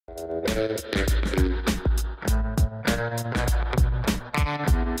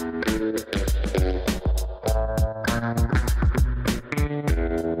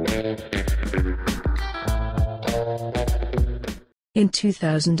In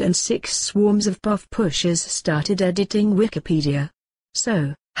 2006, swarms of POV pushers started editing Wikipedia.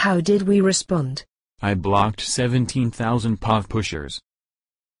 So, how did we respond? I blocked 17,000 POV pushers.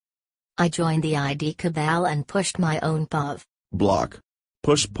 I joined the ID cabal and pushed my own POV. Block.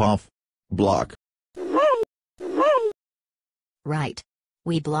 Push POV. Block. Right.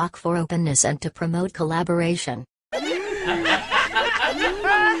 We block for openness and to promote collaboration.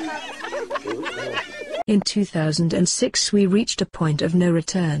 In 2006 we reached a point of no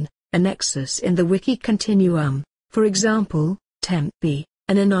return, a nexus in the Wiki continuum. For example, TempB,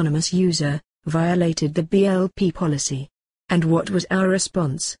 an anonymous user, violated the BLP policy. And what was our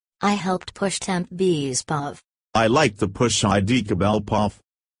response? I helped push TempB's POV. I like the push ID cabal POV.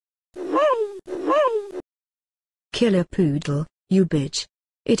 Killer Poodle, you bitch.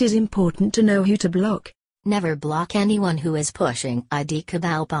 It is important to know who to block. Never block anyone who is pushing ID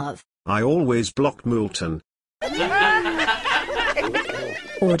cabal POV. I always block Moulton.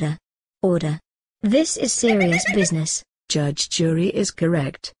 Order. Order. This is serious business. Judge, jury is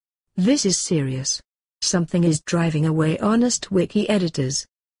correct. This is serious. Something is driving away honest Wiki editors.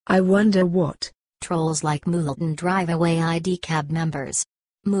 I wonder what. Trolls like Moulton drive away ID cab members.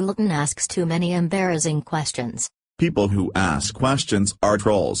 Moulton asks too many embarrassing questions. People who ask questions are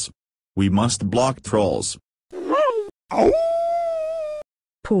trolls. We must block trolls.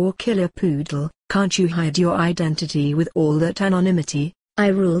 Poor Killer Poodle, can't you hide your identity with all that anonymity? I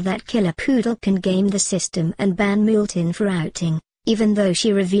rule that Killer Poodle can game the system and ban Moulton for outing, even though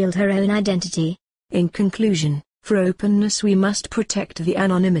she revealed her own identity. In conclusion, for openness we must protect the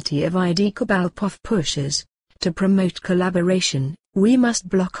anonymity of ID cabal POV pushers. To promote collaboration, we must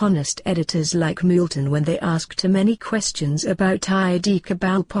block honest editors like Moulton when they ask too many questions about ID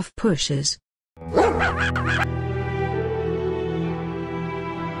cabal POV pushers.